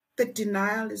the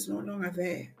denial is no longer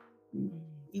there.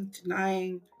 In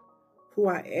denying who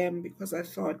I am because I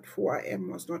thought who I am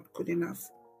was not good enough.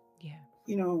 Yeah.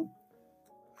 You know,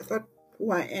 I thought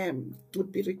who I am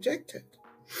would be rejected.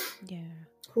 Yeah.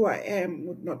 Who I am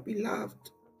would not be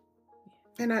loved.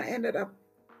 And I ended up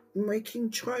making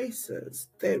choices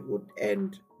that would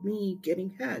end me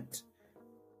getting hurt.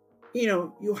 You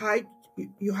know, you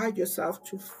hide yourself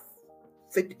to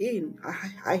fit in.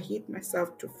 I hid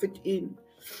myself to fit in.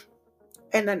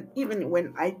 And then even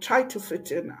when I tried to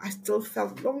fit in, I still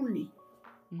felt lonely.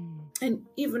 And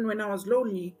even when I was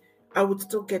lonely, I would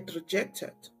still get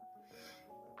rejected.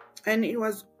 And it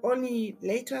was only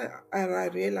later I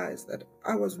realized that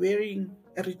I was wearing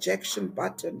a rejection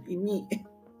button in me.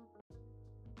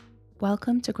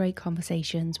 Welcome to Great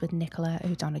Conversations with Nicola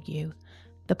O'Donoghue,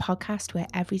 the podcast where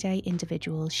everyday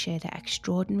individuals share their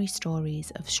extraordinary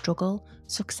stories of struggle,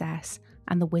 success,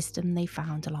 and the wisdom they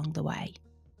found along the way.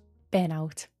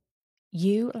 Burnout.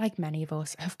 You, like many of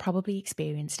us, have probably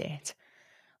experienced it.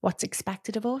 What's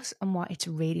expected of us and what it's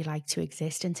really like to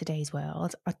exist in today's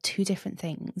world are two different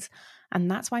things,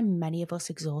 and that's why many of us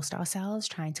exhaust ourselves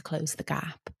trying to close the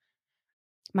gap.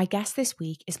 My guest this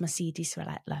week is Mosidi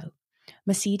Seretlo.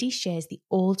 Mosidi shares the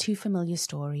all too familiar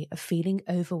story of feeling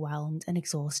overwhelmed and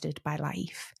exhausted by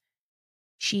life.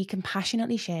 She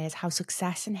compassionately shares how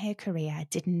success in her career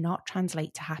did not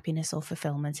translate to happiness or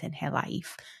fulfillment in her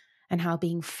life, and how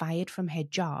being fired from her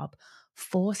job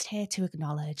forced her to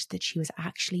acknowledge that she was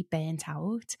actually burnt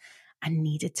out and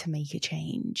needed to make a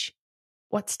change.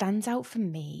 What stands out for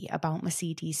me about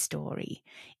Mosidi's story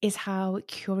is how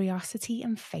curiosity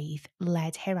and faith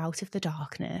led her out of the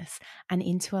darkness and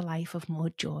into a life of more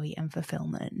joy and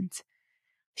fulfillment.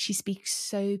 She speaks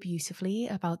so beautifully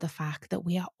about the fact that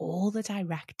we are all the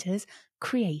directors,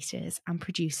 creators, and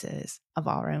producers of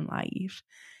our own life.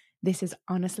 This is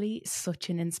honestly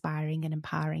such an inspiring and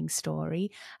empowering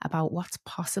story about what's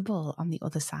possible on the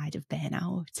other side of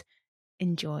burnout.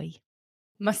 Enjoy.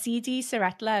 Mosidi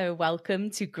Seretlo, welcome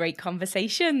to Great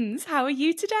Conversations. How are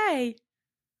you today?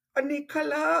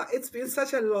 Nicola, it's been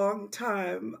such a long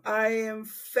time. I am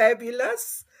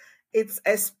fabulous. It's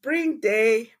a spring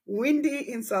day,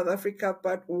 windy in South Africa,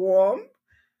 but warm.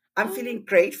 I'm feeling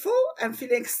grateful. I'm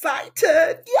feeling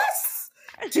excited. Yes,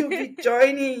 to be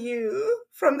joining you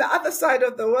from the other side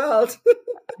of the world.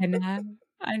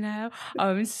 I know.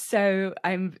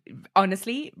 I'm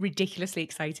honestly ridiculously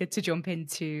excited to jump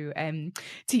into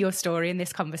to your story in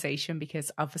this conversation,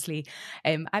 because obviously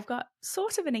I've got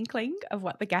sort of an inkling of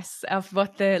what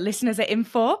the listeners are in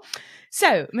for.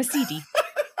 So, Mosidi,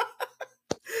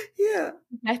 Yeah.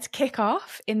 let's kick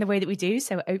off in the way that we do.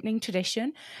 So, opening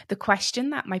tradition, the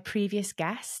question that my previous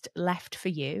guest left for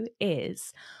you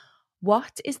is: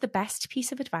 what is the best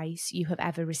piece of advice you have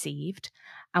ever received,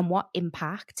 and what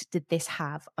impact did this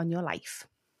have on your life?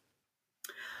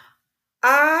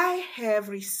 I have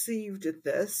received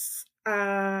this.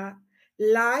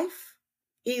 Life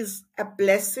is a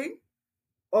blessing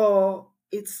or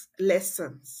it's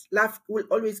lessons. Life will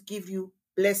always give you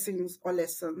blessings or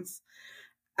lessons.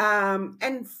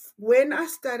 And when I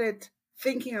started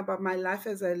thinking about my life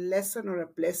as a lesson or a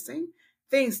blessing,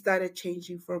 things started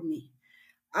changing for me.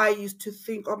 I used to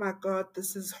think, oh my God,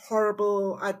 this is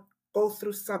horrible. I'd go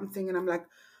through something and I'm like,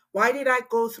 why did I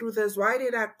go through this? Why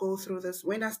did I go through this?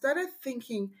 When I started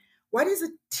thinking, what is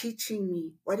it teaching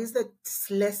me? What is the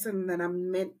lesson that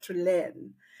I'm meant to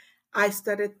learn? I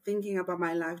started thinking about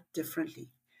my life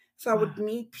differently. So I would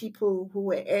meet people who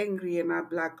were angry and I'd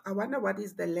be like, I wonder what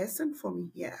is the lesson for me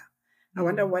here? I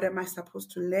wonder what am I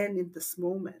supposed to learn in this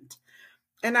moment?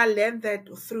 And I learned that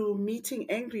through meeting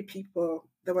angry people,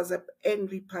 there was an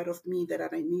angry part of me that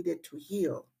I needed to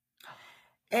heal.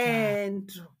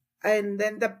 And and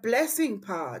then the blessing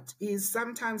part is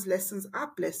sometimes lessons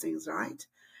are blessings, right?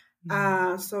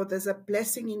 So there's a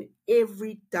blessing in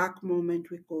every dark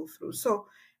moment we go through. So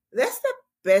that's the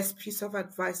best piece of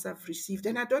advice I've received.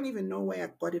 And I don't even know where I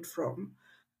got it from.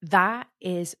 That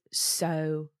is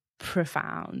so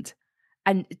profound.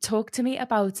 And talk to me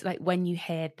about, like, when you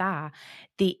heard that,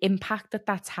 the impact that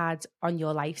that's had on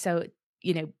your life. So,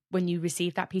 when you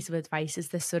received that piece of advice, is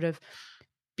this sort of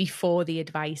before the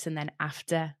advice and then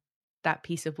after that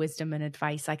piece of wisdom and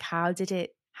advice? Like, how did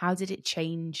it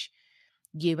change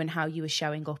you and how you were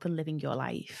showing up and living your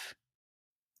life?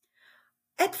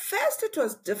 At first, it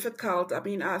was difficult. I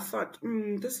mean, I thought,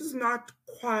 this is not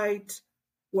quite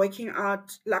working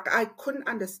out. Like, I couldn't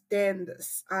understand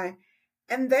this.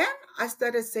 And then I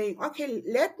started saying, okay,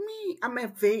 I'm a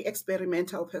very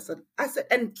experimental person. I said,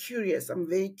 and curious. I'm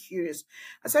very curious.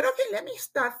 I said, okay, let me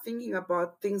start thinking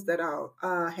about things that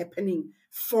are happening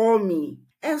for me.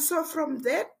 And so from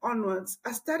that onwards,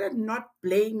 I started not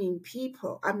blaming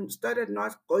people. I started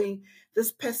not going,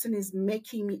 this person is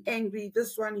making me angry.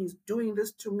 This one is doing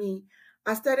this to me.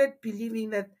 I started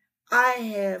believing that I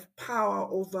have power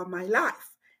over my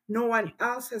life. No one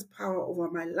else has power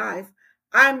over my life.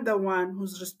 I'm the one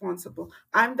who's responsible.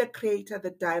 I'm the creator,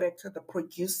 the director, the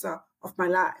producer of my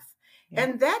life. Yeah.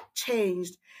 And that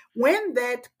changed. When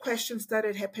that question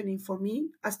started happening for me,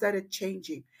 I started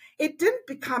changing. It didn't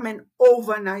become an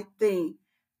overnight thing.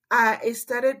 It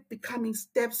started becoming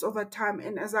steps over time.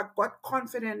 And as I got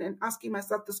confident and asking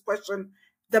myself this question,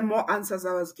 the more answers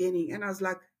I was getting. And I was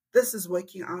like, this is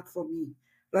working out for me.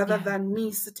 Rather Yeah. than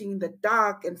me sitting in the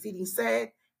dark and feeling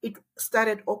sad, it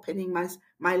started opening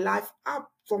my life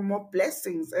up for more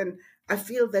blessings. And I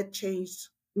feel that changed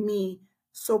me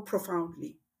so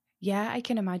profoundly. Yeah, I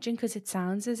can imagine, because it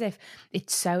sounds as if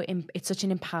it's such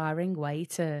an empowering way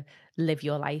to live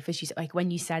your life. As you like when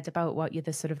you said about what you're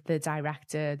the sort of the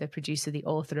director, the producer, the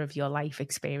author of your life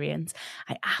experience,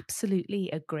 I absolutely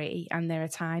agree. And there are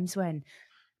times when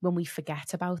we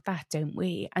forget about that, don't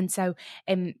we? And so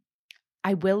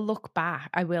I will look back.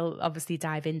 I will obviously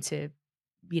dive into,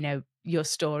 your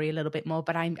story a little bit more,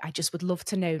 but I just would love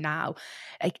to know now,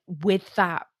 like with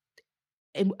that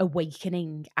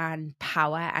awakening and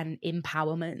power and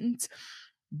empowerment,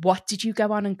 what did you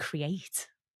go on and create?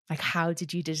 Like how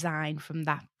did you design from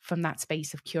that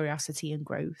space of curiosity and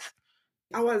growth?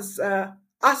 I was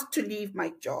asked to leave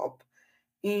my job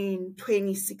in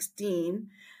 2016.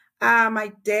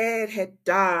 My dad had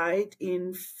died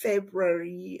in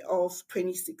February of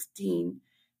 2016.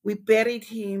 We buried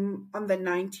him on the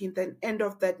 19th, and end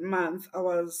of that month, I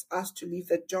was asked to leave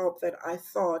the job that I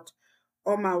thought,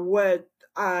 oh my word,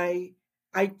 I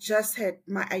just had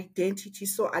my identity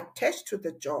so attached to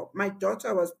the job. My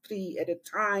daughter was 3 at the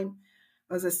time.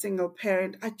 I was a single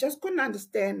parent. I just couldn't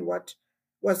understand what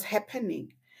was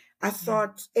happening. I Yeah.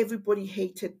 thought everybody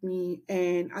hated me,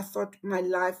 and I thought my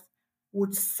life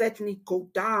would certainly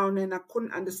go down, and I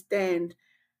couldn't understand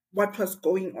what was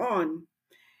going on.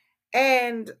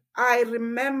 And I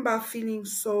remember feeling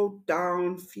so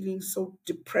down, feeling so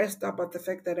depressed about the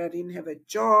fact that I didn't have a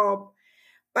job.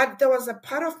 But there was a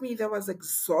part of me that was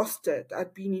exhausted.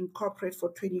 I'd been in corporate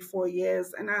for 24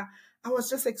 years, and I was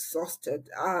just exhausted.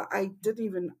 I didn't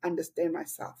even understand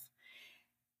myself.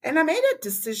 And I made a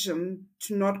decision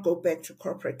to not go back to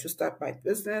corporate to start my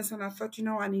business. And I thought,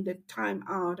 I needed time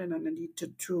out, and I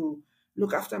needed to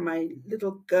look after my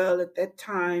little girl at that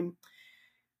time.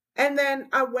 And then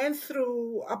I went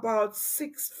through about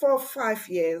 5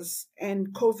 years,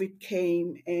 and COVID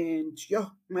came, and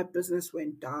my business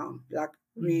went down, like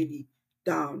Mm. really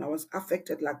down. I was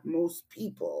affected like most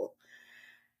people.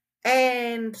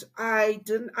 And I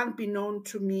didn't, unbeknownst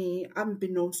to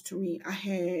me, I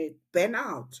had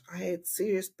burnout. I had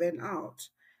serious burnout.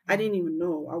 I Mm. didn't even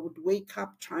know. I would wake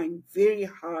up trying very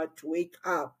hard to wake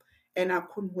up, and I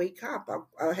couldn't wake up.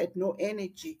 I had no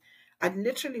energy. I'd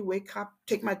literally wake up,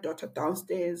 take my daughter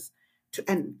downstairs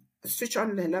and switch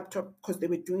on the laptop because they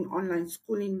were doing online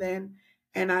schooling then,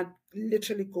 and I'd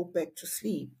literally go back to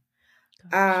sleep.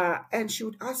 Gosh. And she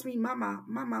would ask me, Mama,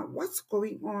 what's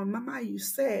going on? Mama, you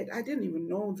said, I didn't even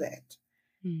know that.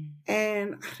 Mm.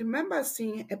 And I remember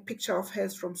seeing a picture of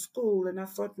hers from school, and I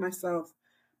thought to myself,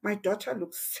 my daughter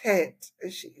looks sad.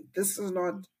 This is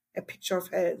not a picture of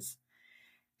hers.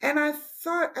 And I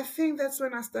think that's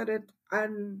when I started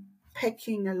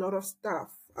unpacking a lot of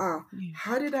stuff. Yeah.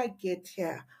 How did I get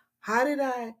here? How did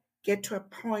I get to a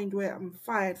point where I'm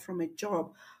fired from a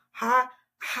job? How,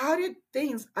 how did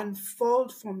things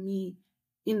unfold for me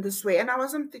in this way? And I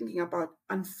wasn't thinking about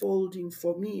unfolding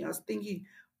for me. I was thinking,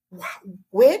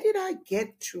 where did I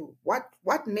get to?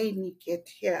 What made me get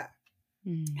here?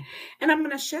 Mm. And I'm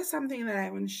going to share something that I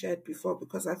haven't shared before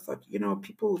because I thought,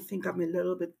 people would think I'm a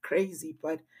little bit crazy,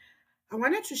 but I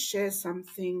wanted to share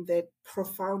something that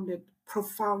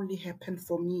profoundly happened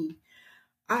for me.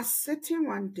 I was sitting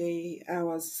one day, I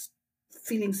was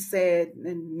feeling sad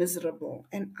and miserable,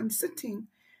 and I'm sitting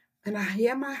and I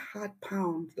hear my heart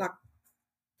pound like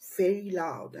very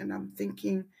loud, and I'm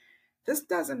thinking, this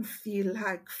doesn't feel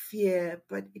like fear,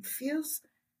 but it feels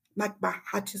like my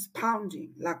heart is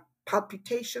pounding, like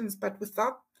palpitations, but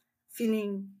without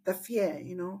feeling the fear.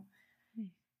 Mm.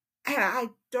 And I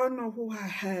don't know who I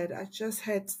heard. I just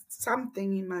heard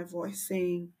something in my voice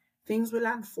saying, things will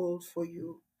unfold for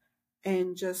you,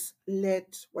 and just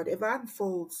let whatever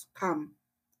unfolds come,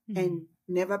 Mm. and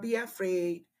never be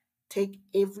afraid. take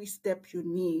every step you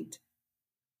need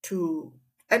to,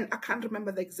 and I can't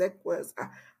remember the exact words.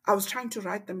 I was trying to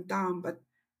write them down, but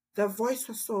the voice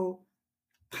was so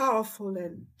powerful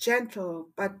and gentle,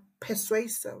 but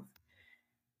persuasive.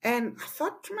 And I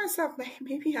thought to myself,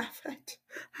 maybe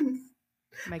I'm,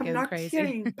 Am I I'm going not crazy?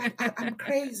 hearing, but I'm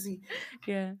crazy.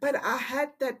 Yeah. But I had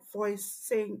that voice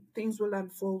saying things will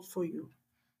unfold for you.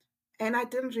 And I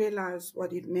didn't realize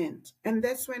what it meant. And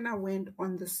that's when I went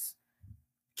on this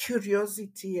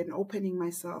curiosity and opening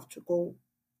myself to go,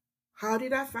 how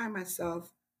did I find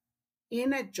myself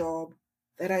in a job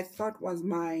that I thought was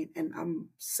mine and I'm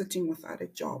sitting without a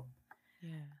job?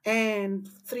 Yeah. And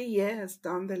 3 years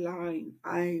down the line,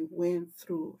 I went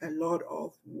through a lot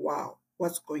of, wow,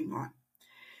 what's going on?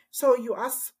 So you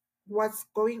ask what's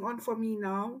going on for me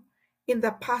now. In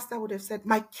the past, I would have said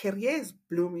my career is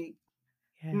blooming.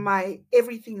 Yeah. My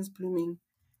everything is blooming.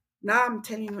 Now I'm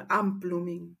telling you, I'm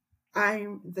blooming.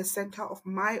 I'm the center of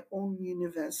my own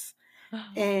universe.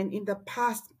 And in the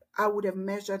past, I would have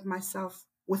measured myself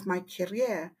with my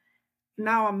career.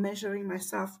 Now I'm measuring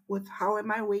myself with how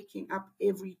am I waking up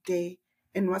every day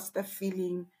and what's the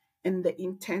feeling and the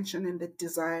intention and the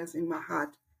desires in my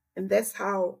heart. And that's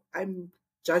how I'm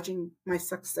judging my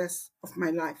success of my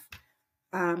life.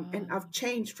 And Oh, I've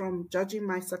changed from judging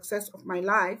my success of my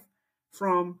life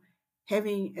from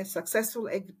having a successful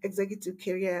executive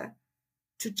career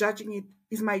to judging it.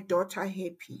 Is my daughter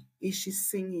happy? Is she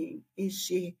singing? Is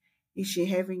she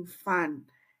having fun?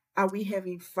 Are we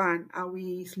having fun? Are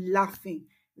we laughing?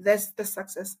 That's the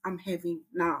success I'm having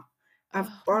now. I've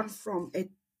oh, gone Miss. from a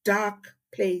dark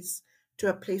place to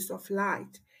a place of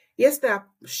light. Yes, there are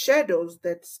shadows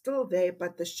that's still there,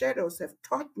 but the shadows have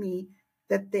taught me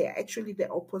that they're actually the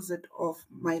opposite of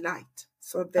my light.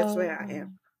 So that's where I Oh.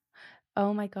 am.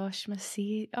 Oh my gosh,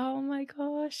 Missy. Oh my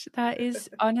gosh. That is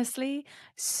honestly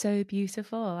so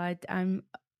beautiful. I'm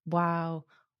wow.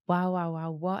 Wow, wow,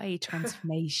 wow. What a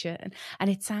transformation. And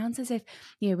it sounds as if,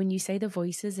 when you say the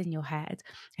voices in your head,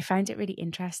 I find it really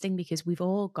interesting because we've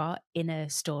all got inner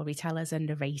storytellers and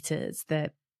narrators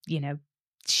that, you know,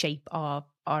 shape our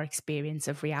experience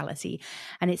of reality.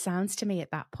 And it sounds to me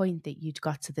at that point that you'd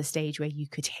got to the stage where you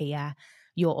could hear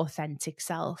your authentic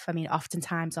self. I mean,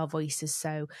 oftentimes our voice is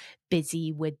so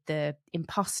busy with the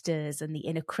imposters and the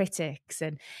inner critics,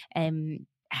 and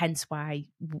hence why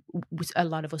a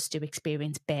lot of us do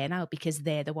experience burnout, because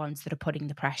they're the ones that are putting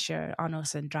the pressure on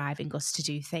us and driving us to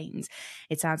do things.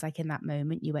 It sounds like in that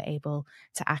moment you were able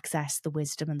to access the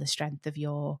wisdom and the strength of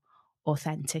your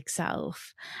authentic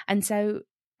self. And so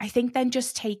I think then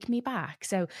just take me back.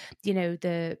 So,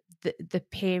 the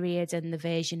period and the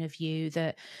version of you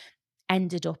that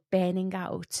ended up burning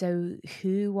out. So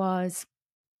who was,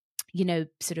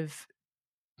 sort of,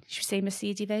 should we say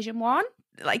Mosidi version one?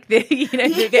 Like the,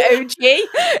 the Yeah, OG,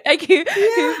 like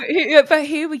yeah. but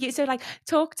who were you? So like,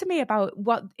 talk to me about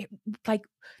like,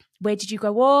 where did you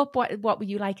grow up? What were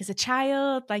you like as a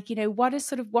child? Like, what is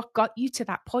sort of what got you to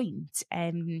that point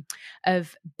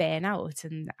of burnout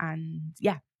and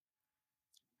yeah.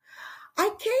 I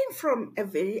came from a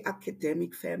very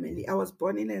academic family. I was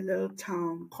born in a little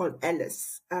town called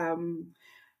Ellis. And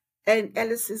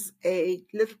Ellis is a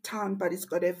little town, but it's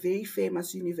got a very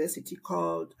famous university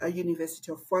called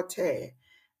University of Forte,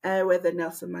 where the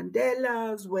Nelson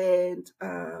Mandelas went.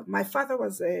 My father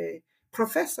was a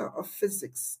professor of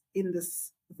physics in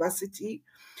this varsity,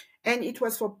 and it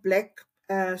was for black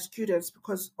students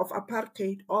because of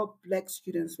apartheid. All black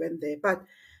students went there, but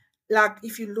like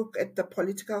if you look at the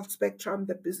political spectrum,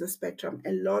 the business spectrum,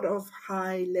 a lot of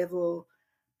high level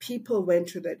people went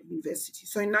to that university.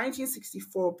 So in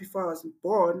 1964, before I was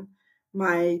born,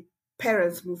 my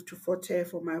parents moved to Forte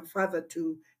for my father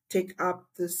to take up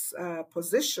this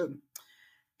position.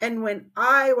 And when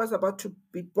I was about to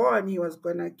be born, he was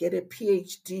going to get a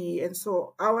PhD. And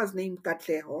so I was named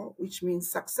Katleho, which means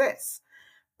success.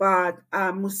 But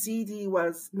Musidi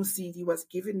was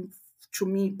given to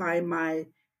me by my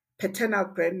paternal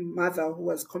grandmother, who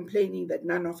was complaining that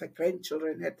none of her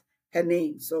grandchildren had her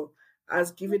name. So I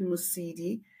was given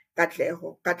Musidi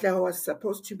Katleho. Katleho was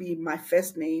supposed to be my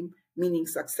first name, meaning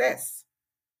success.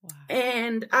 Wow.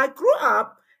 And I grew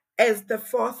up as the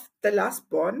last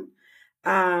born.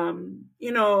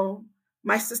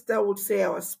 My sister would say I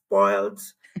was spoiled,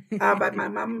 but my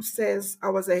mom says I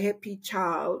was a happy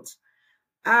child.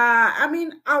 I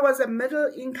mean, I was a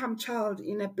middle income child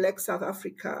in a black South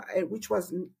Africa, which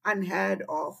was unheard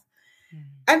of.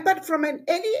 Mm. But from an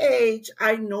early age,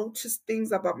 I noticed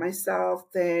things about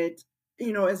myself that,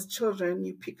 as children,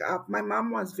 you pick up. My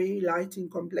mom was very light in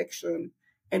complexion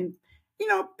and,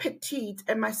 petite,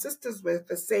 and my sisters were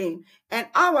the same. And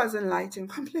I wasn't light in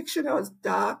complexion, I was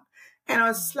dark. and I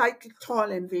was slightly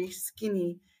tall and very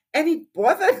skinny, and it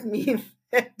bothered me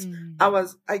that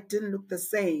Mm. I didn't look the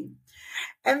same.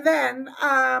 And then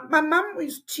my mom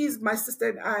used to tease my sister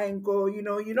and I and go,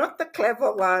 you're not the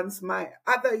clever ones. My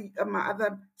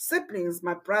other siblings,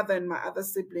 my brother and my other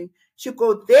sibling, she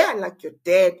go, they are like your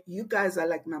dad. You guys are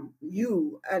like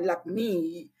you and like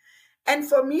me. And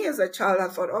for me as a child, I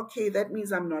thought, okay, that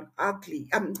means I'm not ugly.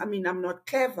 I'm not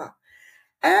clever.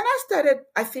 And then I started,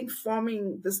 I think,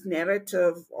 forming this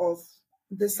narrative of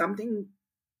there's something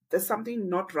there's something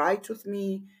not right with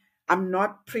me. I'm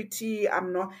not pretty.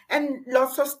 I'm not, and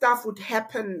lots of stuff would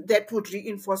happen that would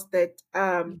reinforce that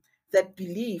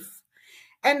belief.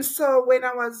 And so when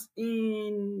I was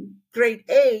in grade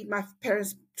 8, my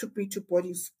parents took me to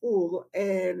boarding school,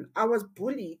 and I was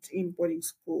bullied in boarding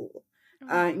school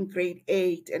Oh in grade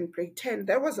 8 and grade 10.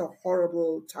 That was a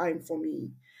horrible time for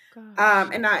me. gosh.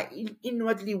 And I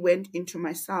inwardly went into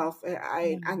myself.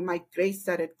 And my grades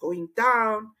started going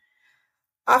down.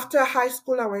 After high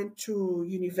school, I went to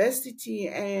university,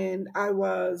 and I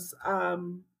was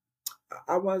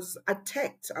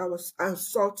attacked. I was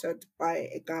assaulted by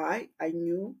a guy I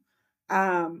knew.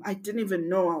 I didn't even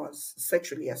know I was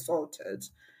sexually assaulted,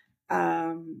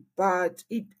 but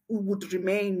it would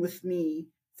remain with me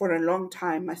for a long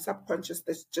time. My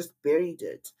subconsciousness just buried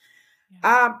it.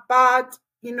 Yeah. But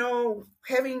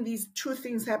having these two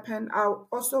things happen, I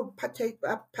also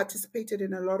participated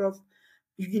in a lot of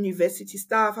university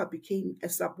stuff. I became a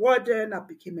sub warden. I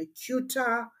became a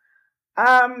tutor.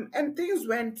 And things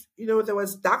went, there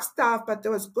was dark stuff, but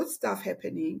there was good stuff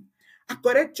happening. I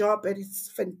got a job at this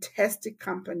fantastic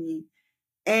company,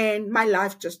 and my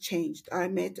life just changed. I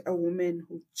met a woman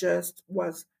who just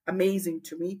was amazing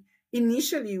to me.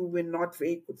 Initially, we were not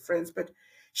very good friends, but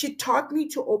she taught me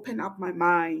to open up my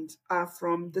mind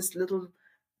from this little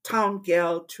town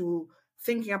girl to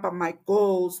thinking about my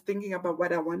goals, thinking about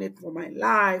what I wanted for my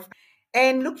life.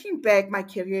 And looking back, my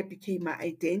career became my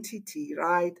identity,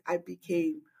 right? I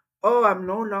became, oh, I'm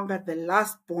no longer the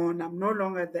last born. I'm no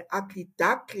longer the ugly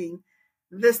duckling.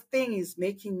 This thing is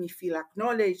making me feel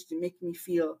acknowledged, making me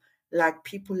feel like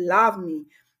people love me.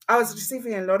 I was Mm.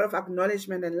 receiving a lot of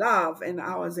acknowledgement and love, and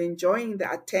I was enjoying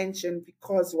the attention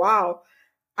because, wow,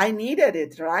 I needed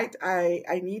it, right?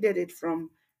 I needed it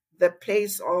from the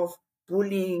place of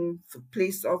bullying, the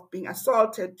place of being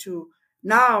assaulted to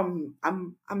now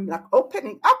I'm like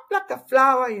opening up like a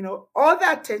flower, all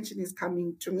the attention is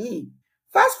coming to me.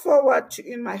 Fast forward to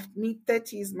in my mid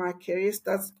 30s, my career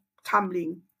starts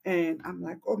tumbling, and I'm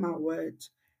like, oh my word,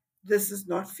 this is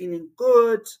not feeling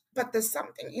good. But there's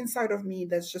something inside of me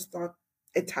that's just not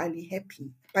entirely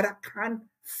happy. But I can't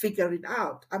figure it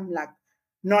out. I'm like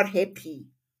not happy.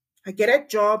 I get a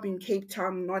job in Cape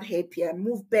Town, not happy. I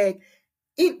move back.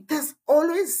 There's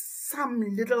always some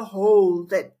little hole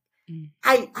that Mm.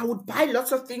 I would buy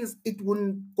lots of things, it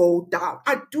wouldn't go down.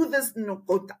 I'd do this, no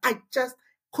go down. I just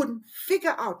couldn't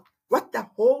figure out what the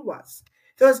hole was.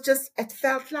 It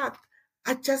felt like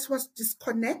I just was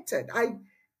disconnected. I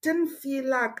didn't feel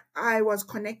like I was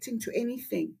connecting to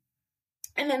anything.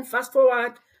 And then fast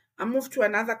forward, I moved to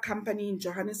another company in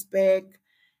Johannesburg.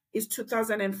 It's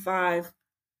 2005.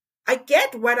 I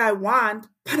get what I want,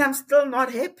 but I'm still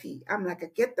not happy. I'm like, I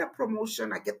get the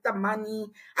promotion, I get the money,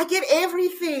 I get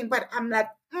everything, but I'm like,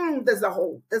 there's a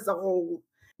hole, there's a hole.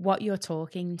 What you're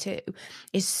talking to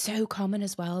is so common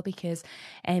as well because,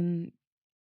 um,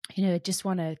 I just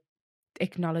want to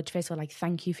acknowledge first of all, like,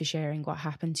 thank you for sharing what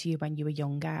happened to you when you were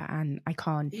younger. And I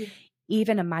can't Yeah,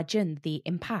 even imagine the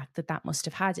impact that that must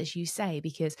have had, as you say,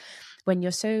 because when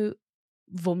you're so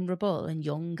vulnerable and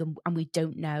young and we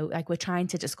don't know, like, we're trying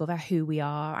to discover who we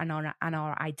are and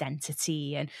our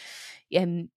identity and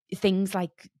things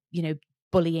like,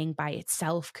 bullying by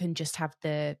itself can just have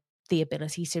the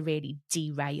ability to really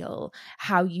derail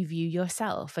how you view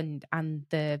yourself and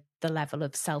the level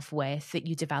of self-worth that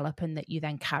you develop and that you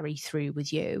then carry through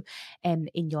with you in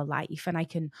your life. And I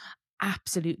can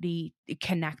absolutely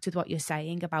connect with what you're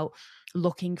saying about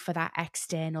looking for that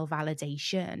external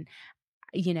validation,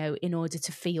 in order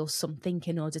to feel something,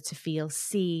 in order to feel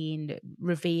seen,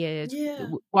 revered, yeah,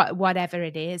 whatever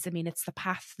it is. I mean, it's the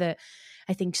path that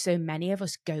I think so many of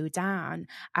us go down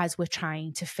as we're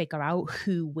trying to figure out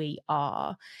who we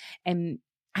are. And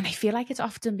I feel like it's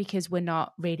often because we're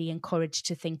not really encouraged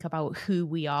to think about who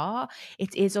we are.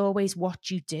 It is always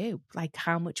what you do, like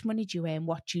how much money do you earn,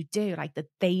 what you do, like that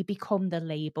they become the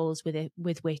labels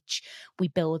with which we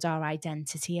build our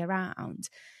identity around.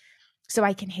 So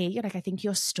I can hear you. Like, I think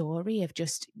your story of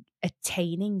just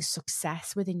attaining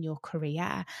success within your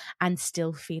career and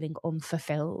still feeling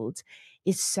unfulfilled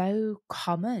is so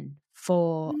common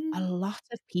for a Mm, lot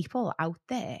of people out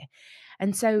there.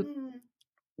 And so mm.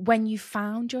 when you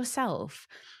found yourself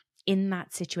in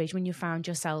that situation, when you found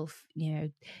yourself,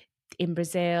 in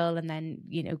Brazil and then,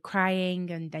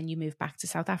 crying, and then you move back to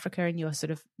South Africa and you're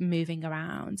sort of moving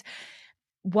around,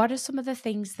 what are some of the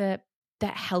things that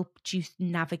helped you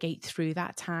navigate through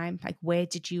that time? Like, where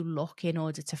did you look in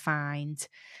order to find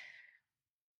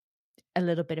a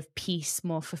little bit of peace,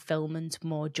 more fulfillment,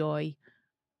 more joy?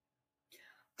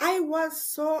 I was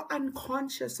so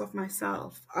unconscious of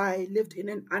myself. I lived in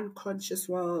an unconscious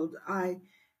world. I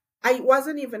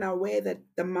wasn't even aware that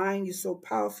the mind is so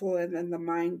powerful and then the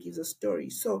mind gives a story.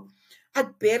 So I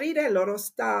buried a lot of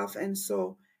stuff, and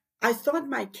so I thought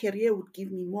my career would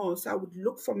give me more. So I would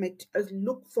look for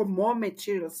more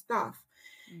material stuff.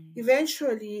 Mm,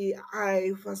 Eventually,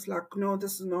 I was like, no,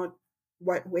 this is not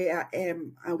where I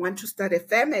am. I want to start a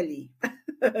family.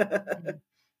 mm,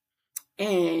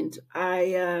 And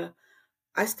I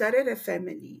started a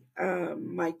family.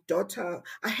 My daughter,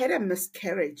 I had a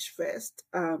miscarriage first.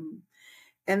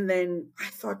 And then I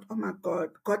thought, oh my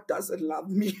God, God doesn't love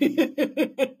me.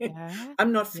 yeah,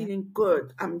 I'm not yeah, feeling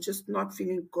good. I'm just not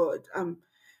feeling good.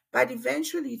 But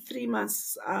eventually, 3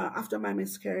 months after my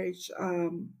miscarriage,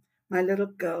 my little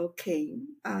girl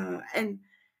came. And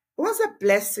it was a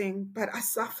blessing, but I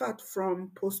suffered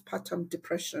from postpartum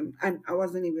depression and I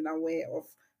wasn't even aware of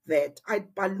that.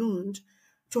 I'd ballooned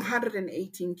to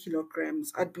 118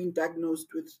 kilograms. I'd been diagnosed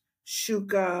with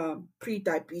sugar,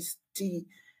 pre-diabetes.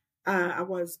 I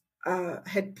was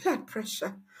had blood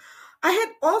pressure. I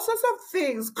had all sorts of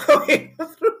things going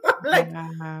through. I'm like,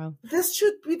 wow, this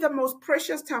should be the most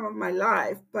precious time of my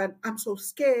life, but I'm so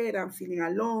scared. I'm feeling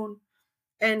alone,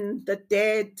 and the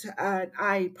dad and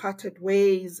I parted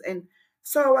ways. And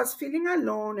so I was feeling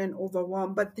alone and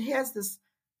overwhelmed. But here's this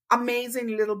amazing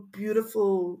little,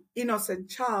 beautiful, innocent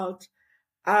child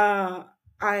uh,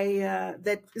 I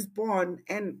that is born,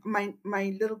 and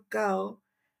my little girl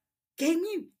gave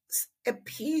me a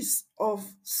piece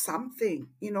of something.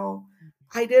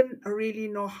 I didn't really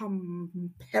know how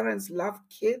parents love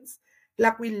kids.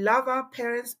 Like we love our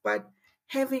parents, but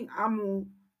having Amu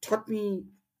taught me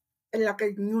like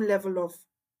a new level of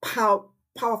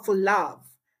powerful love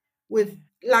with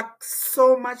yeah, like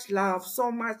so much love,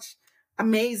 so much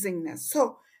amazingness.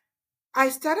 So I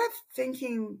started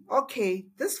thinking, okay,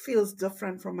 this feels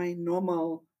different from my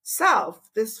normal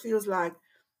self. This feels like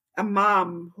a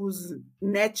mom who's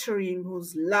nurturing,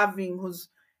 who's loving, who's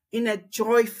in a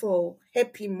joyful,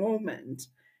 happy moment.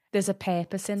 there's a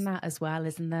purpose in that as well,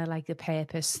 isn't there? Like a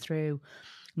purpose through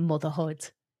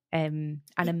motherhood, and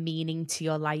a meaning to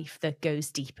your life that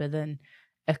goes deeper than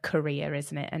a career,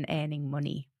 isn't it? And earning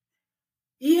money.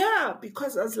 Yeah,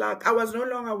 because I was no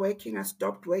longer working. I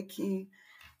stopped working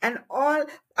and all,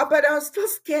 but I was still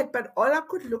scared. But all I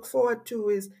could look forward to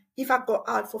is if I go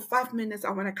out for 5 minutes,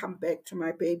 I want to come back to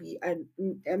my baby, and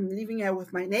I'm leaving her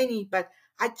with my nanny. But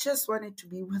I just wanted to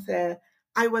be with her.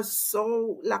 I was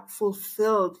so like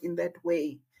fulfilled in that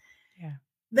way. Yeah.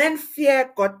 Then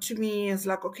fear got to me. It's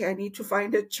like, okay, I need to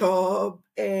find a job,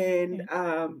 and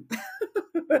Yeah.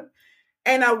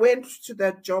 and I went to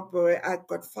that job where I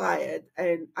got fired,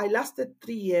 and I lasted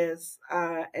 3 years,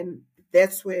 and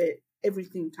that's where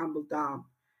everything tumbled down.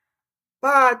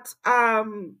 But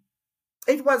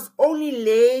it was only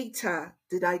later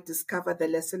did I discover the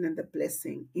lesson and the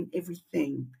blessing in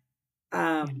everything,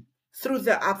 Yeah. through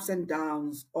the ups and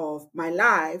downs of my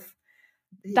life.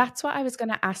 That's what I was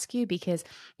gonna ask you because,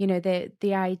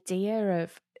 the idea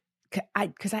of,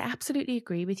 because I absolutely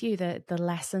agree with you that the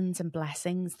lessons and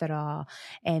blessings that are,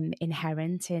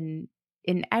 inherent in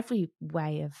every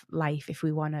way of life, if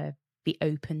we wanna be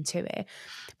open to it.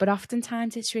 But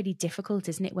oftentimes it's really difficult,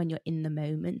 isn't it, when you're in the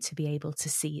moment to be able to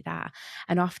see that.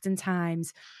 And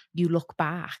oftentimes you look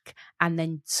back and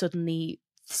then suddenly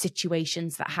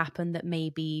situations that happen that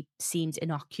maybe seemed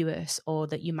innocuous or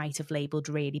that you might have labeled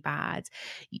really bad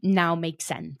now make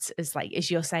sense, as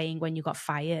you're saying, when you got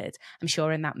fired. I'm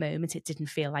sure in that moment it didn't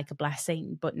feel like a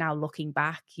blessing, but now looking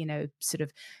back, sort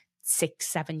of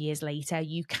 6-7 years later,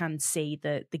 you can see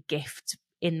the gift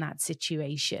in that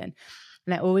situation.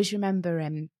 And I always remember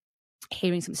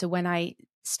hearing something. So when I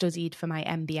studied for my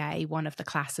MBA, one of the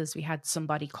classes, we had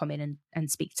somebody come in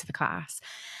and speak to the class.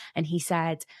 And he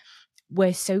said,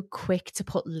 we're so quick to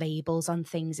put labels on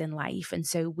things in life. And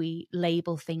so we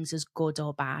label things as good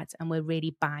or bad. And we're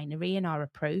really binary in our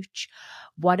approach.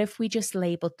 What if we just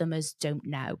labeled them as don't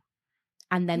know?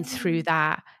 And then through Mhm.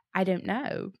 that, I don't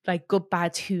know, like good,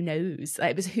 bad, who knows?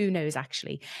 Like, it was who knows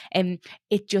actually.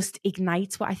 It just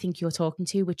ignites what I think you're talking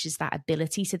to, which is that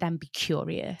ability to then be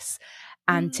curious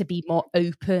and Mm. to be more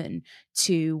open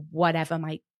to whatever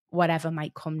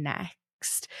might come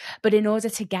next. But in order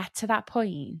to get to that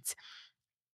point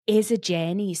is a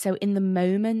journey. So in the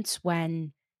moment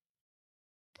when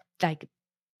like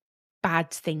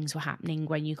bad things were happening,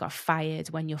 when you got fired,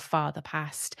 when your father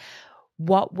passed,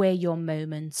 what were your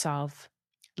moments of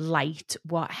light?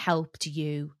 What helped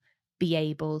you be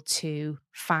able to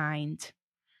find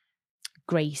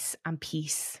grace and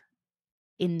peace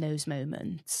in those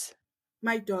moments?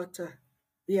 My daughter,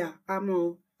 yeah,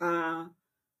 Amo.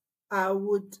 I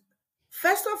would,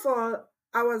 first of all,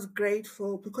 I was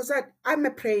grateful because I'm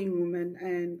a praying woman,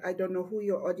 and I don't know who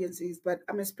your audience is, but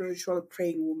I'm a spiritual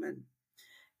praying woman.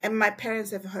 And my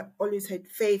parents have always had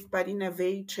faith, but in a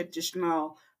very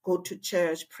traditional, go to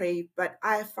church, pray. But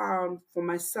I found for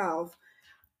myself,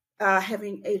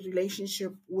 having a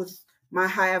relationship with my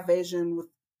higher version, with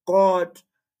God,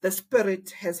 the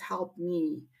Spirit has helped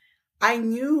me. I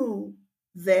knew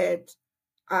that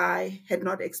I had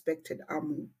not expected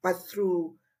Amu, but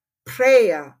through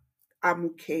prayer,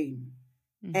 Amu came.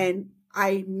 Mm. And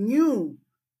I knew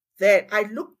that I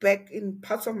looked back in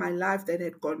parts of my life that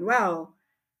had gone well,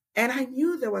 and I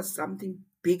knew there was something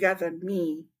bigger than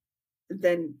me,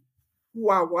 than who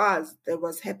I was, that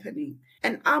was happening.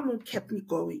 And Amu kept me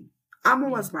going. Amu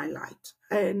Yeah. was my light.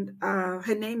 And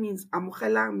her name means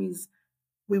Amukhela, means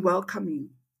we welcome you.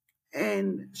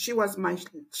 And she was my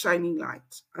shining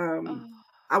light. Oh,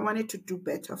 I wanted to do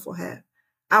better for her.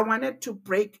 I wanted to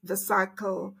break the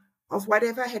cycle of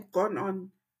whatever had gone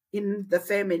on in the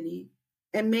family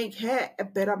and make her a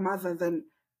better mother than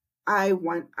I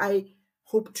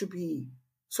hope to be.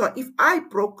 So if I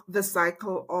broke the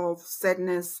cycle of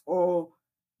sadness or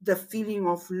the feeling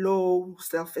of low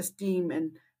self-esteem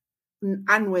and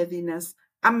unworthiness,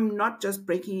 I'm not just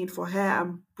breaking it for her,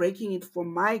 I'm breaking it for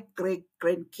my great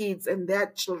grandkids and their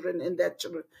children and their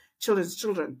children's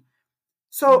children.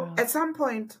 So wow. at some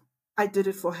point, I did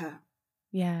it for her.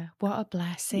 Yeah, what a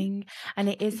blessing. And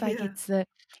it is like Yeah.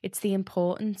 it's the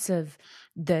importance of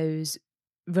those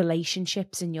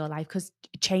relationships in your life, because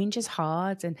change is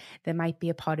hard, and there might be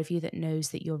a part of you that knows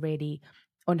that you're really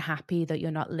unhappy, that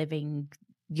you're not living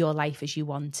your life as you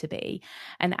want to be.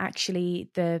 And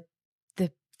actually the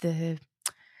the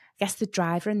I guess the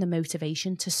driver and the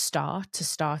motivation to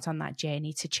start on that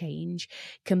journey to change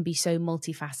can be so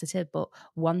multifaceted, but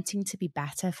wanting to be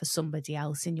better for somebody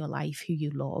else in your life who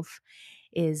you love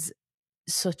is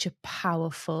such a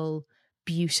powerful,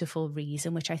 beautiful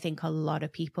reason, which I think a lot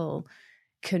of people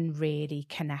can really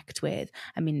connect with.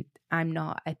 I mean, I'm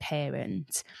not a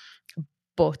parent,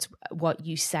 but what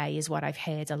you say is what I've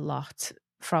heard a lot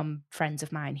from friends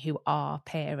of mine who are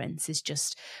parents, is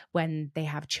just when they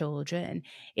have children,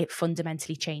 it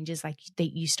fundamentally changes. Like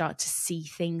that, you start to see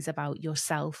things about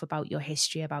yourself, about your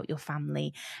history, about your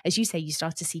family. As you say, you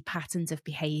start to see patterns of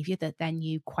behavior that then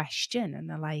you question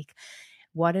and are like,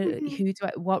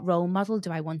 Mhm. what role model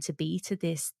do I want to be to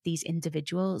these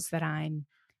individuals that I'm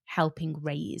helping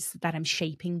raise, that I'm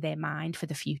shaping their mind for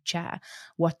the future?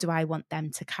 What do I want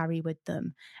them to carry with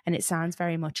them? And it sounds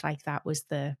very much like that was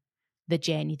the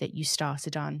journey that you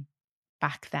started on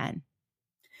back then.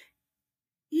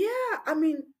 Yeah, I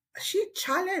mean, she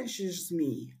challenges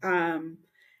me. And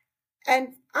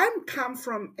I'm come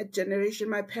from a generation,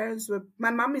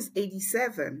 my mom is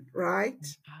 87, right?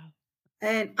 Wow.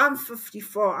 And I'm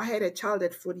 54. I had a child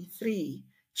at 43.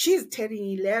 She's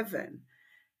turning 11.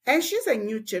 And she's a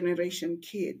new generation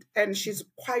kid. And she's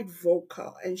quite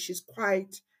vocal and she's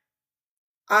quite,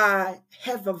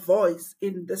 have a voice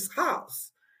in this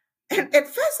house. And at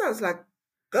first I was like,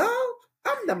 girl,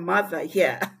 I'm the mother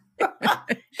here.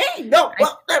 Hey, no, I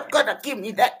well, they're gonna give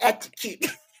me that attitude.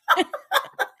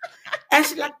 And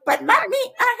she's like, but mommy,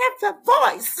 I have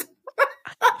a voice.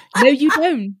 No, you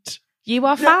don't. You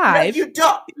are No, no, five. you don't.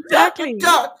 No, you Exactly.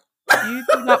 don't. You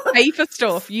do not pay for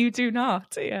stuff. You do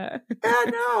not. Yeah. I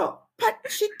know. But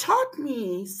she taught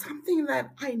me something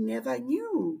that I never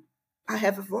knew. I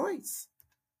have a voice.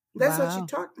 That's what she Wow.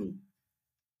 taught me.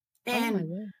 Oh my And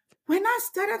word. when I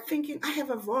started thinking I have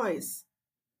a voice,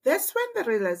 that's when the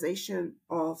realization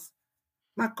of,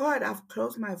 my God, I've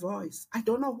closed my voice. I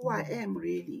don't know who I Mm. am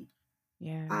really.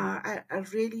 Yeah. I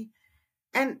really,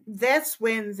 and that's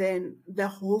when then the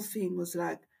whole thing was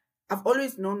like, I've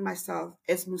always known myself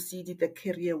as Mosidi, the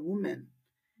career woman.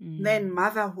 Then Mm.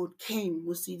 motherhood came,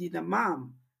 Mosidi, the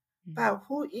mom. Mm. But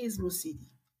who is Mosidi?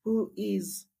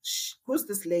 Who's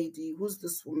this lady? Who's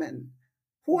this woman?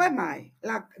 Who am I?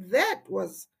 Like that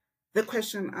was the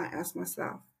question I asked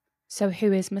myself. So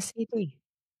who is Mosidi?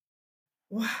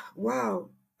 Wow.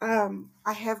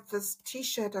 I have this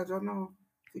T-shirt. I don't know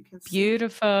if you can see.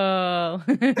 Beautiful.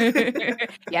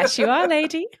 Yes, you are,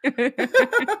 lady.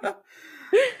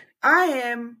 I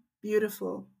am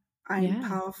beautiful. I'm Yeah.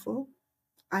 powerful.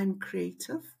 I'm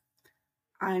creative.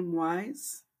 I'm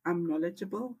wise. I'm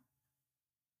knowledgeable.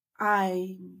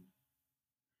 I'm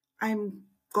I'm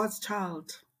God's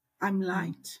child. I'm Mm,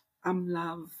 light. I'm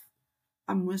love.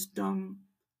 I'm wisdom.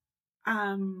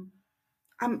 I'm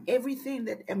I'm everything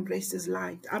that embraces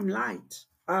light. I'm light.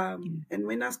 yeah, And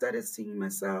when I started seeing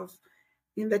myself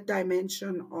in the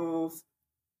dimension of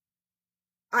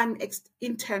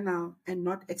internal and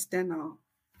not external,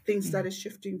 things mm, started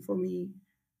shifting for me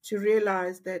to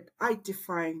realize that I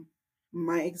define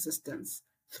my existence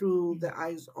through mm. the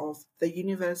eyes of the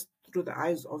universe, through the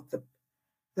eyes of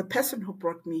the person who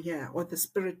brought me here, or the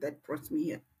spirit that brought me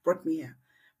here.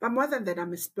 But more than that,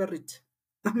 I'm a spirit.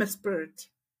 I'm a spirit.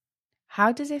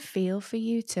 How does it feel for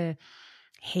you to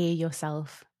hear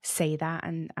yourself say that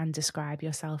and describe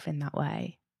yourself in that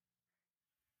way?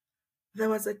 There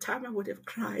was a time I would have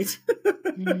cried.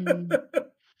 Mm,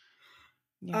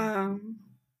 yeah. um,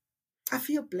 I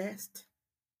feel blessed.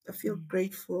 I feel Mm,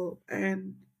 grateful,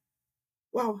 and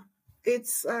wow,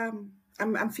 it's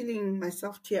I'm feeling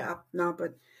myself tear up now,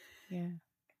 but yeah.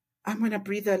 I'm gonna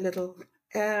breathe a little.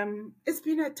 It's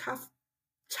been a tough,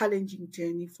 challenging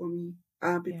journey for me,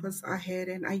 Yeah. because I had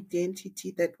an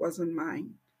identity that wasn't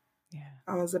mine. Yeah.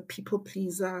 I was a people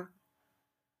pleaser.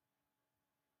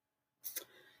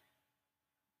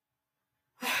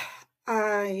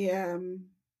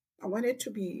 I wanted to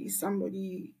be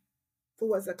somebody who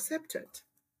was accepted.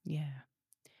 Yeah.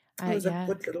 I was a Yeah.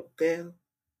 good little girl.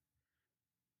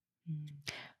 Mm.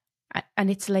 And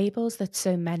it's labels that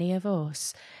so many of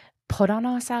us put on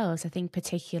ourselves, I think,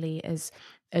 particularly as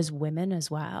women as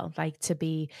well, like to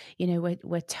be,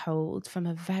 we're told from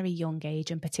a very young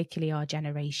age, and particularly our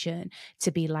generation,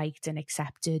 to be liked and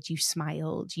accepted. You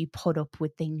smiled, you put up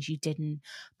with things, you didn't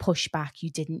push back, you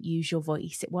didn't use your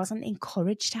voice. It wasn't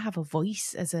encouraged to have a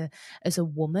voice as a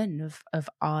woman of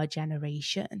our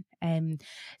generation.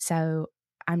 So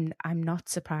I'm not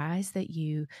surprised that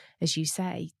you, as you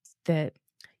say, that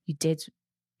you did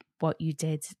what you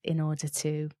did in order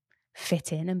to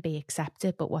fit in and be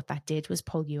accepted. But what that did was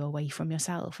pull you away from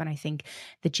yourself. And I think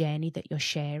the journey that you're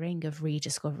sharing of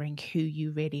rediscovering who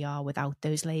you really are without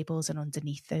those labels and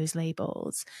underneath those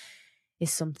labels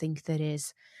is something that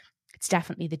it's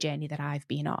definitely the journey that I've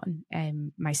been on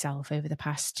myself over the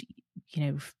past,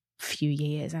 few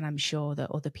years. And I'm sure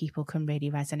that other people can really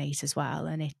resonate as well.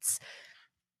 And it's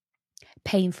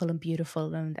painful and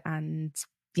beautiful and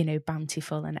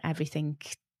bountiful and everything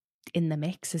in the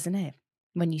mix, isn't it?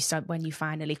 When you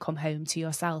finally come home to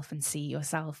yourself and see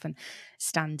yourself and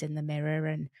stand in the mirror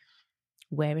and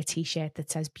wear a t-shirt that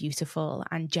says beautiful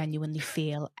and genuinely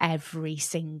feel every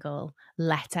single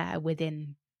letter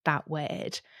within that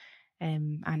word,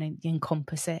 and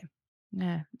encompass it.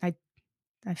 Yeah,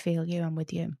 I feel you. I'm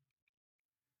with you.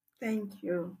 Thank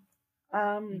you.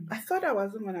 Mm, I thought I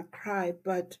wasn't gonna cry,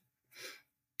 but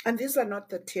and these are not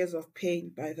the tears of pain,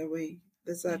 by the way.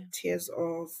 These are yeah. tears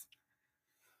of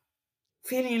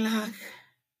feeling like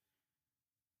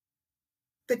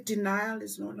the denial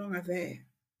is no longer there.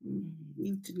 Mm,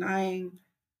 Me denying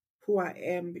who I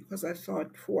am because I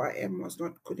thought who I am was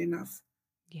not good enough.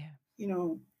 yeah. You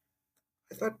know,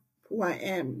 I thought who I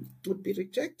am would be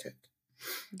rejected,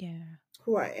 Yeah.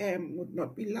 who I am would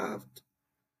not be loved.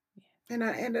 Yeah. And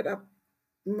I ended up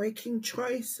making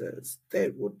choices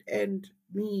that would end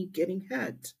me getting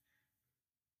hurt.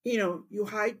 You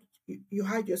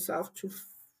hide yourself to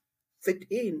fit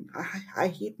in. I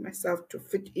hid myself to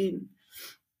fit in.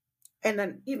 And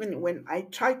then even when I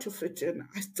tried to fit in,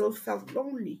 I still felt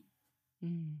lonely.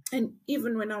 Mm, And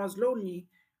even when I was lonely,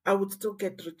 I would still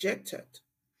get rejected.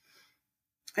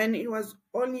 And it was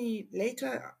only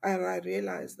later I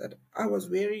realized that I was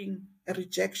wearing a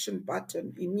rejection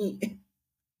button in me.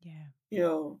 yeah.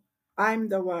 I'm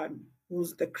the one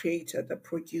who's the creator, the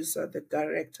producer, the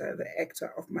director, the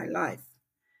actor of my life.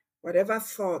 Whatever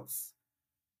thoughts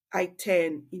I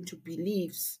turn into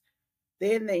beliefs,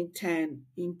 then they turn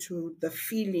into the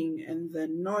feeling and the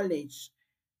knowledge.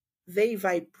 They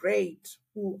vibrate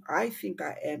who I think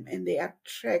I am, and they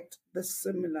attract the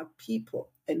similar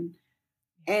people.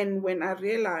 And when I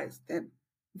realized that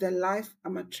the life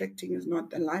I'm attracting is not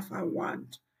the life I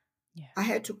want, Yeah. I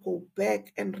had to go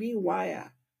back and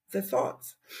rewire the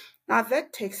thoughts. Now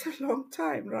that takes a long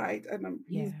time, right? And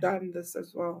you've Yeah. done this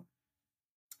as well.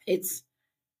 It's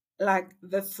like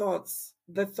the thoughts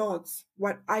the thoughts,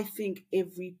 what I think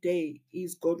every day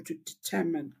is going to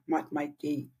determine what my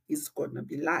day is going to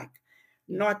be like,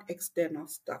 Yeah. not external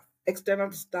stuff.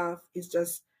 External stuff is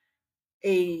just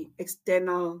a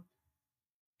external,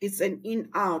 it's an in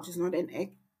out, it's not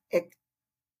an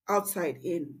outside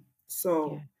in. Yeah.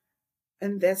 So,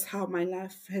 and that's how my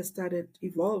life has started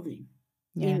evolving,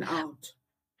 Yeah. in out.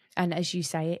 And as you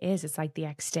say, it's like the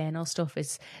external stuff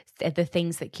is the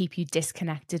things that keep you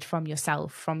disconnected from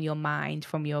yourself, from your mind,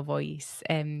 from your voice,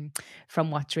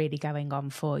 from what's really going on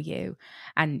for you.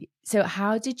 And so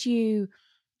how did you,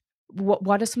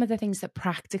 what are some of the things that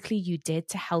practically you did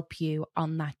to help you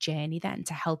on that journey then,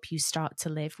 to help you start to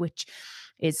live, which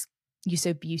is, you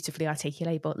so beautifully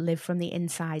articulate, but live from the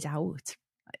inside out?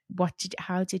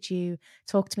 How did you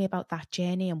talk to me about that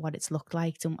journey and what it's looked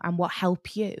like, and what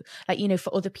helped you? Like, you know,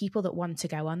 for other people that want to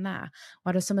go on that,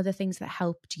 what are some of the things that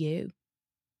helped you?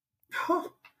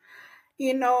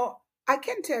 You know, I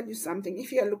can tell you something.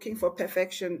 If you're looking for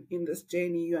perfection in this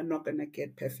journey, you are not going to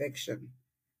get perfection.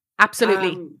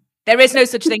 Absolutely. Um, There is no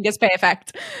such thing as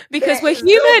perfect because there we're is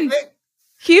no human. thing.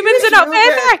 Humans We're are not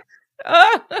human. perfect.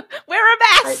 Oh, we're a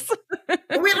I, mess.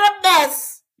 we're a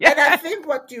mess. And I Yeah. think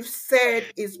what you've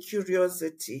said is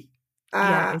curiosity.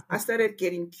 Yeah. It's I started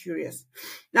getting curious.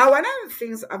 Now, one of the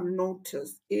things I've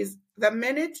noticed is the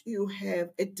minute you have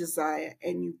a desire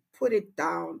and you put it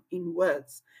down in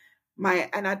words,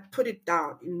 and I put it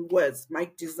down in words, my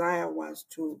desire was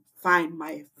to find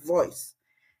my voice.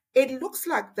 It looks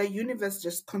like the universe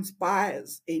just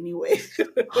conspires anyway.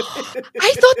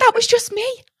 I thought that was just me.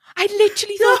 I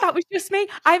literally Yeah. thought that was just me.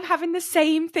 I'm having the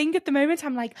same thing at the moment.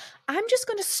 I'm like, I'm just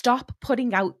going to stop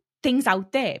putting out things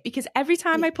out there, because every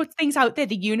time I put things out there,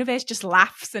 the universe just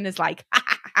laughs and is like, ha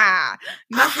ha ha,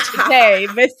 not today,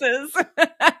 missus.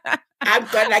 I'm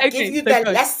gonna give Okay, you so the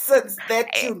good. lessons that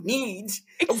Eh, you need.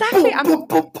 Exactly. Boom, boom,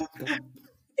 boom, boom, boom.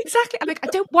 Exactly. I'm like, I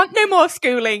don't want no more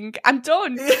schooling. I'm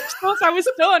done. Yeah. Just thought I was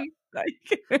done.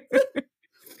 Like,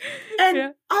 And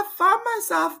yeah. I found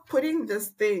myself putting this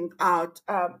thing out.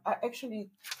 I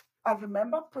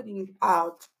remember putting it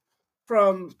out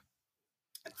from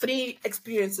three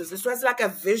experiences. This was like a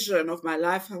vision of my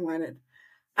life I wanted.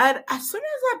 And as soon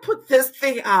as I put this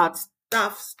thing out,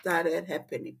 stuff started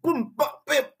happening. Boom, boom,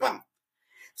 boom, boom.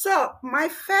 So my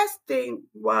first thing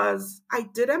was I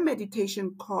did a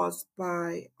meditation course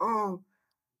by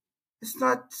it's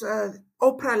not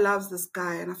Oprah loves this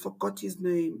guy and I forgot his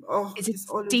name. Oh, Is it he's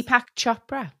always Deepak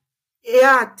Chopra?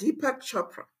 yeah, Deepak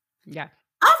Chopra. Yeah.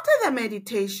 After the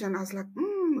meditation, I was like,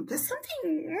 there's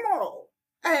something more.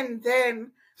 And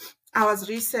then I was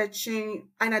researching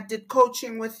and I did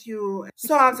coaching with you.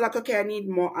 So I was like, okay, I need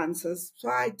more answers. So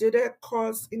I did a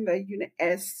course in the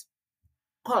US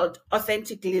called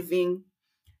Authentic Living,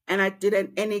 and I did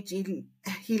an energy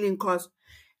healing course.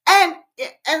 And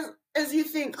as you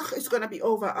think, oh, it's gonna be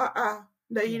over,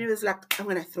 the Yeah. universe is like, I'm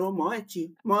gonna throw more at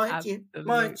you, more at you,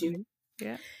 more at you. Absolutely.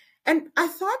 Yeah. And I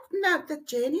thought, no, the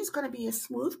journey is gonna be a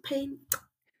smooth,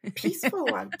 peaceful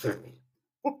one.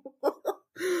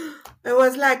 It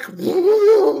was like, I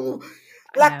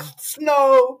like know.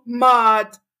 snow,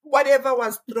 mud, whatever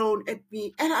was thrown at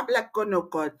me. And I'm like, oh no,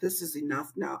 God, this is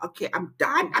enough now. Okay, I'm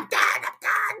done. I'm done. I'm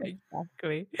done.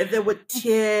 Exactly. And there were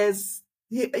tears.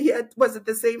 Yeah, was it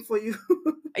the same for you?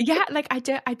 Yeah, like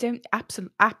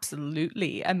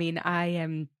absolutely. I mean,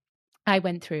 I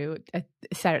went through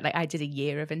like I did a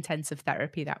year of intensive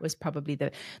therapy. That was probably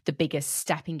the biggest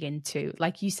stepping into,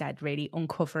 like you said, really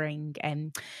uncovering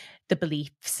the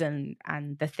beliefs and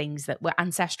the things that were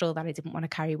ancestral that I didn't want to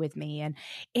carry with me. And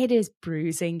it is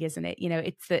bruising, isn't it? You know,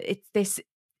 it's this.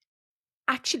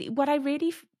 Actually, what I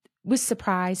really was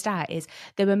surprised at is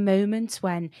there were moments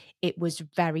when it was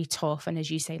very tough, and as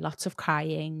you say, lots of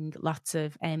crying, lots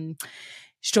of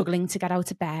struggling to get out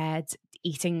of bed,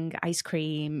 eating ice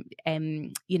cream,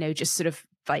 you know, just sort of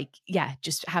like, yeah,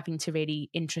 just having to really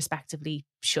introspectively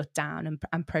shut down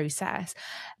and process.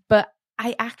 But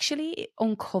I actually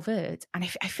uncovered, and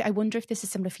I wonder if this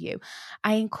is similar for you.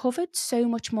 I uncovered so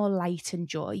much more light and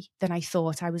joy than I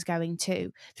thought I was going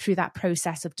to through that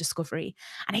process of discovery.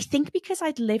 And I think because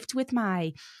I'd lived with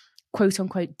my quote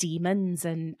unquote demons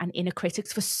and inner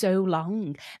critics for so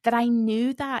long, that I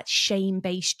knew that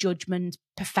shame-based judgment,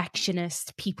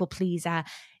 perfectionist, people pleaser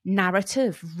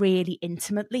narrative really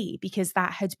intimately, because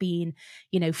that had been,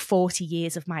 you know, 40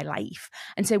 years of my life.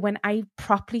 And so when I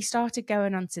properly started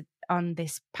going on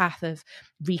this path of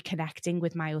reconnecting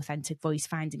with my authentic voice,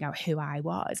 finding out who I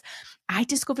was, I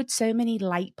discovered so many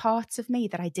light parts of me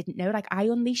that I didn't know. Like, I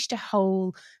unleashed a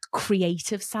whole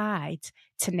creative side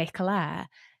to Nicola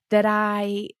that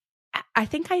I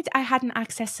think I hadn't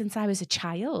accessed since I was a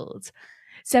child.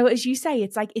 So as you say,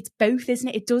 it's like it's both, isn't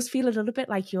it? It does feel a little bit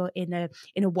like you're in a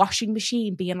washing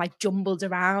machine being like jumbled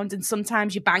around, and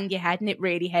sometimes you bang your head and it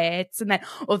really hurts, and then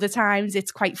other times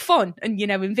it's quite fun and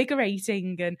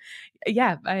invigorating. And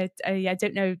yeah, I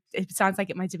don't know. It sounds like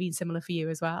it might have been similar for you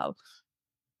as well.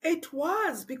 It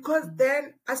was because Mm.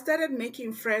 then I started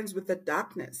making friends with the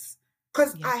darkness.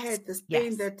 Because I Yes, had this thing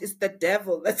yes, that it's the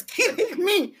devil that's killing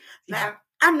me. yeah, Now,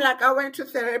 I'm like, I went to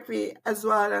therapy as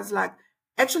well. I was like,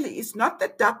 actually, it's not the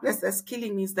darkness that's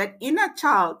killing me, it's that inner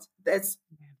child that's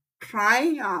yeah,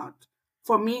 crying out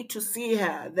for me to see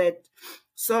her. That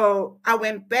so I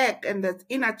went back, and that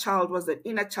inner child was an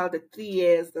inner child at 3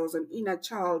 years. There was an inner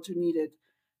child who needed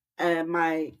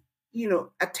my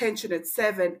attention at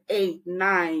 7, 8,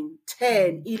 9,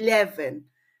 10, mm, 11,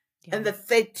 and yeah, the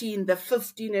 13, the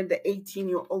 15, and the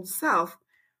 18-year-old self.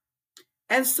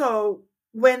 And so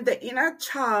when the inner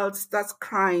child starts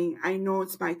crying, I know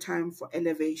it's my time for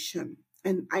elevation.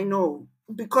 And I mm, know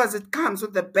because it comes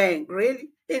with a bang, really.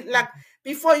 It like yeah,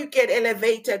 before you get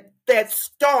elevated, that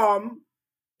storm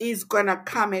is gonna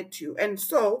come at you. And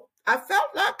so I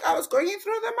felt like I was going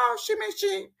through the washing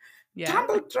machine, yeah,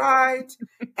 tumble dried,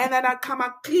 and then I come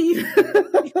out clean.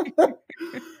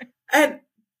 And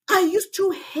I used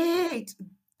to hate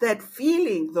that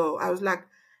feeling though. I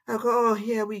go, oh,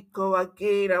 here we go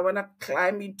again. I want to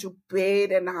climb into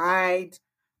bed and hide.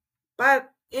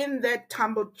 But in that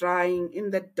tumble drying,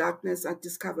 in that darkness, I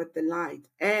discovered the light.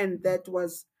 And that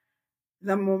was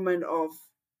the moment of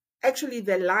actually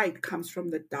the light comes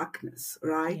from the darkness, yeah,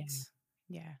 right?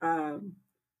 yeah, Um,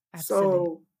 absolutely.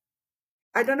 so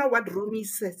I don't know what Rumi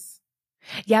says.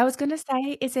 Yeah, I was gonna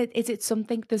say, is it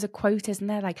something? There's a quote, isn't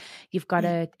there? Like you've got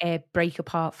to break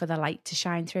apart for the light to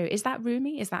shine through. Is that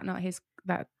Rumi? Is that not his?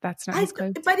 That's not his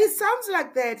quote. But it sounds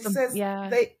like that. It says Yeah.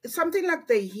 they something like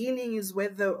the healing is where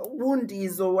the wound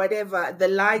is or whatever the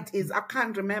light is. Mhm. I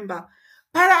can't remember,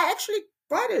 but I actually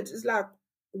got it. It's like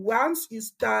once you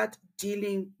start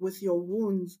dealing with your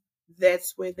wounds,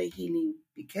 that's where the healing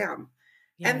become.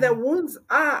 And the Yeah. wounds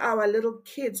are our little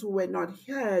kids who were not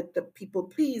heard, the people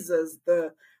pleasers,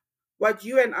 the what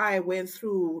you and I went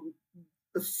through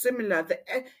similar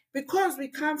because we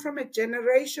come from a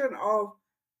generation of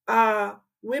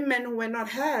women who were not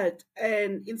heard,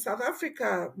 and in South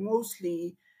Africa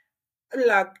mostly,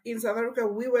 like in South Africa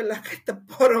we were like at the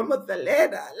bottom of the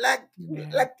ladder, Yeah.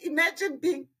 like imagine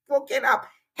being woken up,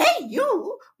 hey,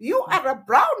 you Yeah. are a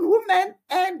brown woman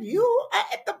and you are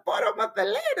at the bottom of the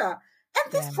ladder,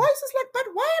 and this Yeah. voice is like, but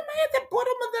why am I at the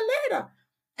bottom of the ladder?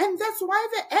 And that's why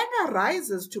the anger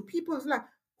rises to people. It's like,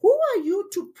 who are you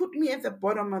to put me at the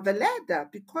bottom of the ladder?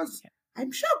 Because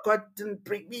I'm sure God didn't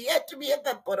bring me here to be at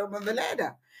the bottom of the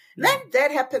ladder. Then Yeah.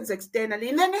 that happens externally,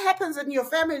 and then it happens in your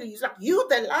family. It's like, you,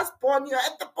 the last born, you're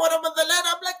at the bottom of the ladder.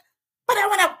 I'm like, but I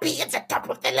want to be at the top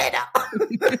of the ladder.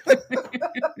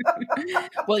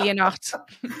 Well, you're not.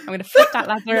 I'm gonna flip that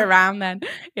ladder No, around then.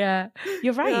 Yeah.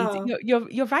 You're right. yeah,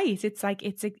 You're right. It's like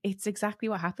it's exactly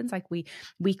what happens. Like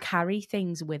we carry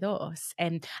things with us,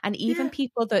 and even yeah,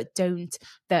 people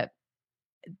that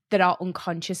that are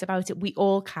unconscious about it. We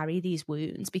all carry these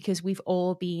wounds because we've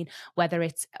all been, whether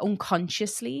it's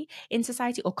unconsciously in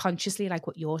society or consciously, like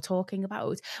what you're talking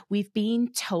about, we've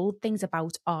been told things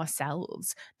about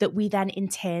ourselves that we then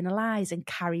internalize and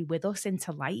carry with us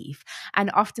into life.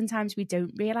 And oftentimes we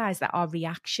don't realize that our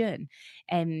reaction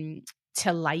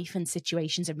to life and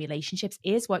situations and relationships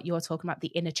is what you're talking about, the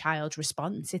inner child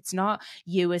response. It's not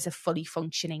you as a fully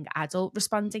functioning adult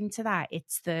responding to that.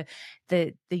 It's the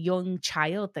young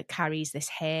child that carries this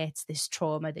hurt, this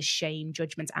trauma, this shame,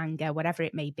 judgment, anger, whatever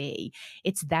it may be.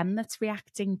 It's them that's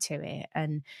reacting to it.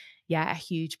 And yeah, a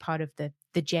huge part of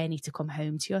the journey to come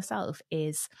home to yourself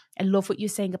is, I love what you're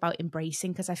saying about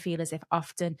embracing, because I feel as if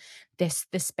often the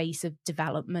space of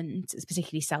development,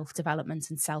 particularly self-development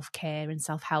and self-care and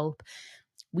self-help,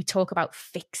 we talk about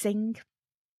fixing,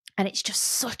 and it's just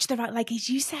such the right, like as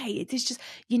you say, it is just,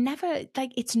 you never,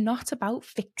 like, it's not about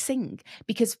fixing,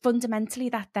 because fundamentally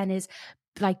that then is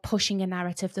like pushing a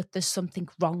narrative that there's something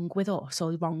wrong with us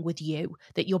or wrong with you,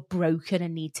 that you're broken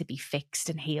and need to be fixed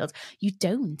and healed. You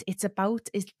don't. It's about,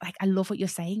 is like, I love what you're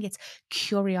saying. It's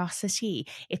curiosity,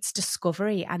 it's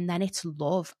discovery, and then it's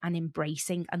love and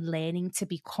embracing and learning to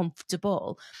be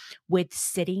comfortable with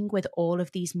sitting with all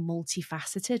of these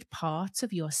multifaceted parts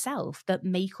of yourself that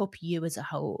make up you as a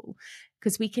whole.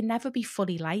 Because we can never be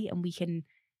fully light, and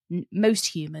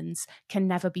most humans can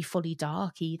never be fully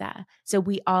dark either. So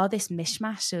we are this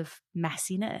mishmash of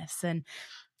messiness, and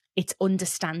it's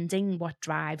understanding what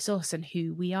drives us and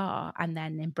who we are, and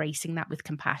then embracing that with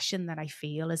compassion, that I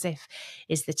feel as if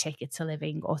is the ticket to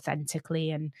living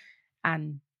authentically and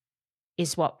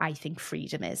is what I think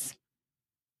freedom is.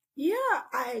 Yeah,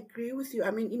 I agree with you.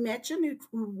 I mean, imagine it,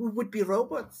 we would be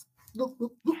robots. Look,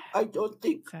 look, look. I don't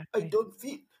think, I Exactly. don't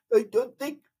feel, I don't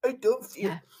think, I don't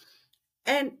feel. Yeah.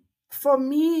 And for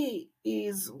me,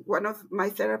 is one of my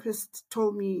therapists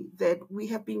told me that we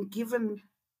have been given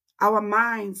our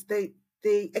minds, they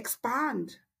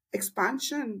expand.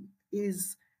 Expansion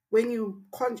is when you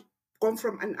go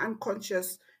from an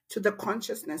unconscious to the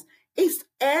consciousness.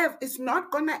 It's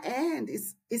not gonna end.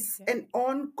 It's Yeah. an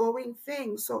ongoing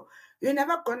thing. So you're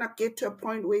never gonna get to a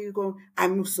point where you go,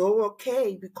 I'm so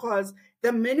okay, because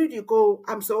the minute you go,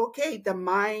 I'm so okay, the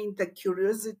mind, the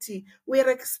curiosity, we're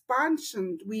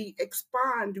expansion, we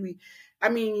expand, we I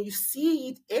mean, you see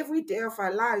it every day of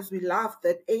our lives. We laugh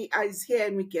that AI is here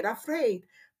and we get afraid.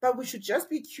 But we should just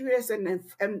be curious and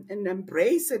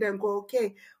embrace it and go,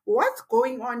 okay, what's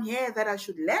going on here that I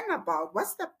should learn about?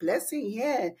 What's the blessing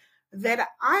here that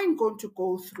I'm going to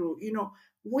go through?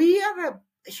 We are a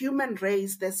human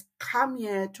race that's come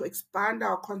here to expand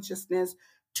our consciousness,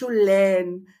 to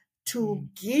learn, to Mm.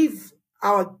 give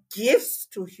our gifts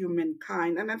to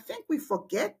humankind. And I think we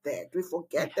forget that. We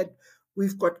forget Yeah. that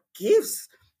we've got gifts.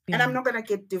 And I'm Yeah. not going to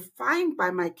get defined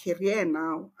by my career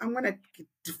now. I'm going to get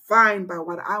defined by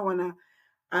what I want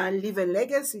to leave a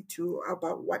legacy to,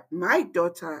 about what my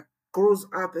daughter grows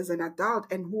up as an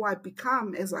adult and who I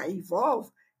become as I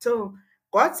evolve. So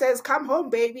God says, come home,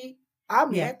 baby.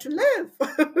 I'm Yeah. here to live.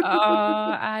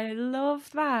 Oh, I love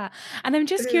that. And I'm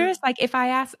just curious, like, if I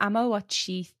ask Amo what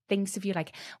she thinks of you,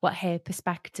 like what her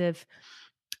perspective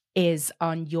is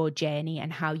on your journey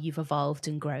and how you've evolved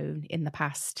and grown in the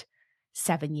past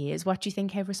 7 years, what do you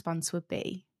think her response would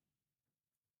be?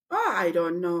 Oh, I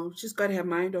don't know. She's got her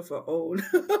mind of her own.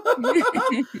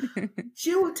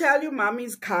 She will tell you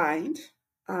mommy's kind,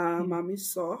 Yeah. mommy's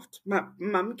soft.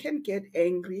 Mom can get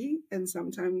angry, and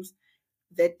sometimes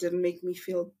that didn't make me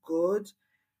feel good.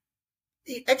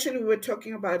 Actually, we were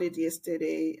talking about it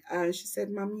yesterday. She said,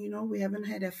 Mom, we haven't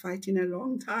had a fight in a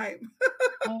long time.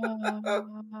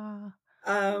 Oh,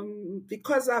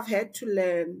 Because I've had to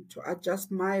learn to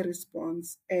adjust my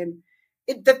response. And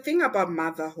the thing about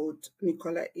motherhood,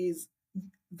 Nicola, is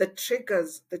the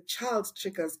child's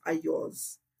triggers are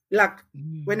yours. Like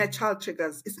when a mm, child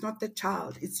triggers, it's not the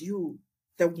child, it's you.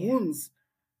 The yeah, wounds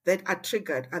that are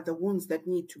triggered are the wounds that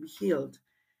need to be healed.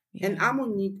 And yeah,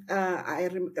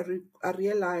 I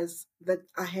realized that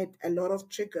I had a lot of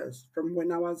triggers from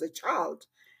when I was a child.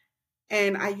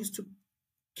 And I used to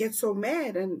get so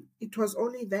mad. And it was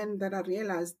only then that I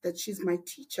realized that she's my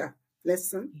teacher.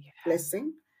 yeah,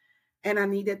 Blessing. And I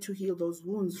needed to heal those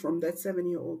wounds from that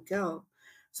 7-year-old girl.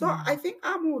 So I mm, think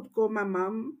I would go, my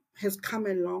mom has come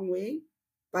a long way,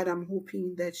 but I'm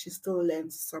hoping that she still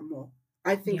learns some more.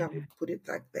 I think I yeah. would put it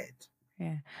like that.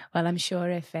 Yeah. Well, I'm sure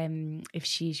if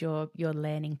she's your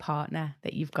learning partner,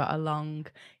 that you've got a long,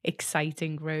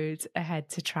 exciting road ahead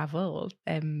to travel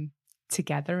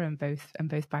together and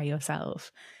both by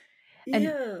yourself.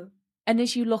 And Yeah. and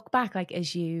as you look back, like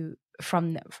as you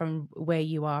from where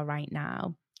you are right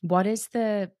now, what is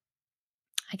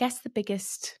I guess the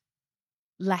biggest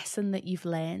lesson that you've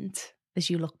learned as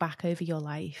you look back over your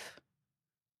life?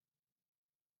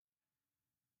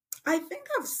 I think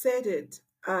I've said it.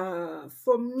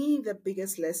 For me, the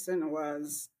biggest lesson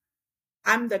was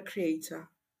I'm the creator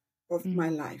of my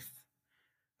Mm, life.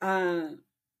 Uh,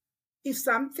 if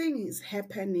something is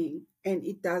happening and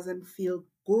it doesn't feel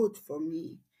good for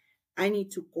me, I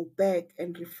need to go back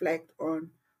and reflect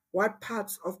on what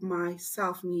parts of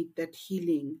myself need that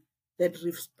healing, that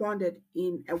responded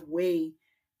in a way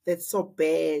that's so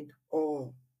bad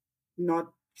or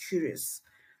not curious.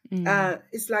 mm,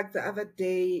 It's like the other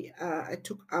day, I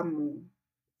took Amu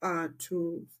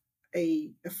to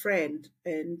a friend,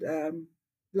 and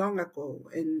long ago,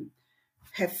 and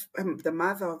the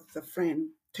mother of the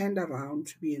friend turned around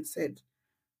to me and said,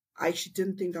 she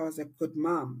didn't think I was a good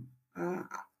mom.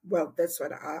 Well, that's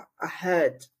what I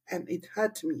heard, and it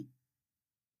hurt me.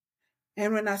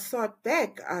 And when I thought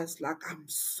back, I was like, I'm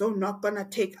so not gonna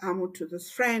take Amu to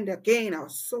this friend again. I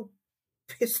was so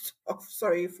pissed off.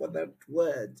 Sorry for that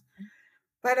word.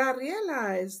 But I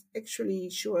realized actually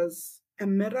she was a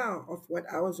mirror of what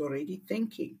I was already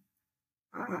thinking.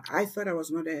 I thought I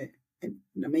was not an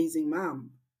amazing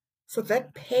mom. So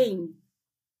that pain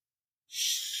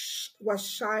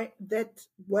that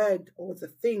word or the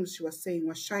things she was saying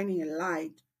was shining a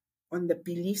light on the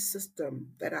belief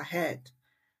system that I had.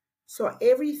 So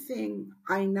everything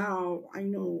I know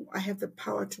I have the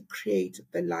power to create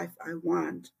the life I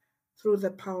want through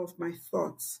the power of my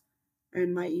thoughts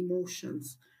and my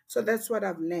emotions. So that's what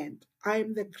I've learned.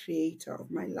 I'm the creator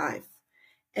of my life.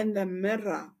 And the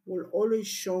mirror will always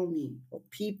show me, or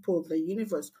people, the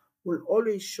universe will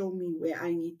always show me where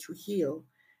I need to heal.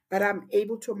 But I'm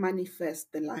able to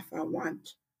manifest the life I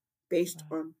want based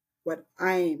Wow. on what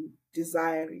I'm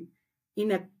desiring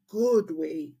in a good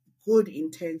way, good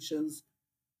intentions,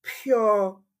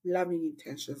 pure loving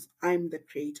intentions. I'm the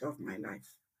creator of my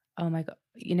life. Oh my God.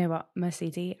 You know what,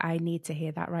 Mosidi? I need to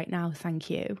hear that right now. Thank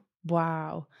you.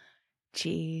 Wow.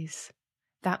 Jeez.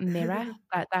 That mirror,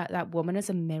 that woman is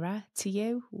a mirror to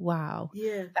you. Wow.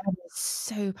 Yeah, That is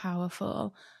so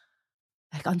powerful.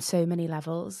 Like on so many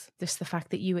levels. Just the fact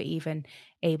that you were even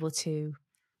able to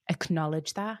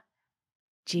acknowledge that.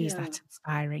 Geez, yeah. that's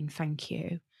inspiring. Thank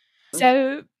you.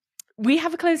 So, we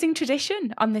have a closing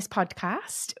tradition on this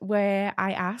podcast where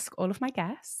I ask all of my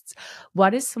guests,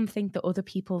 what is something that other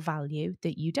people value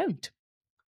that you don't?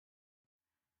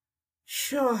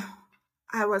 Sure.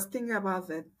 I was thinking about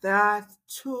that. There are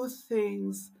two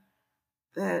things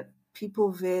that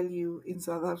people value in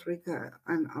South Africa,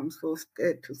 and I'm so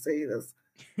scared to say this.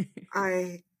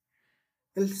 I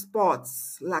the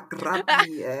sports like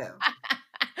rugby.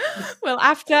 Well,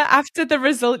 after the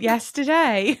result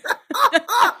yesterday,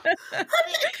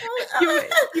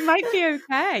 you might be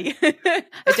okay.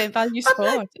 I don't value I'm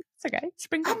like, sport. It's okay. I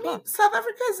Springbok mean, block. South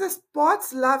Africa is a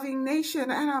sports loving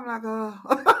nation, and I'm like, oh,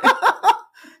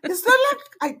 it's not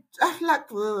like I'm like,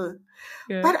 ugh.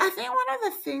 Yeah. But I think one of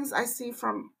the things I see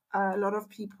from a lot of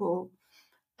people,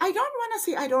 I don't want to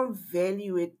say I don't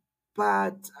value it,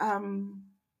 but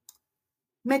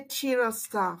material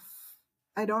stuff,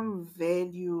 I don't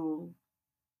value.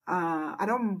 I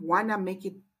don't want to make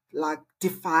it like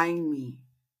define me.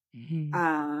 Mhm.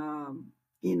 Um,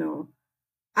 you know,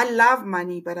 I love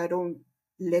money, but I don't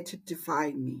let it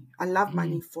define me. I love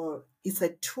money Mhm. for it's a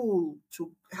tool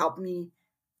to help me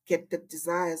get the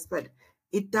desires, but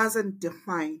it doesn't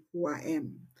define who I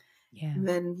am. Yeah.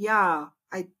 Then yeah,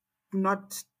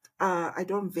 not I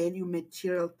don't value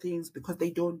material things because they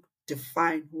don't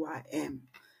define who I am.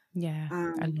 Yeah.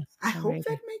 I I hope that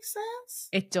really makes sense.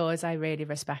 It does. I really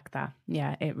respect that.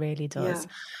 Yeah, it really does.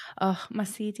 Yeah. Oh,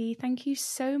 Masidi, thank you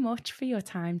so much for your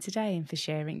time today and for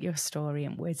sharing your story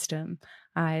and wisdom.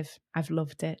 I've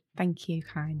loved it. Thank you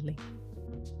kindly.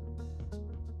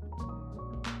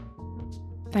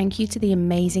 Thank you to the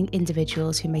amazing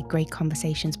individuals who make great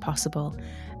conversations possible.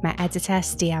 My editor,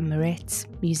 Stian Moritz,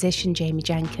 musician Jamie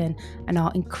Jenkin, and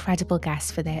our incredible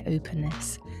guests for their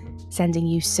openness. Sending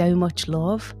you so much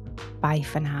love. Bye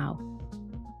for now.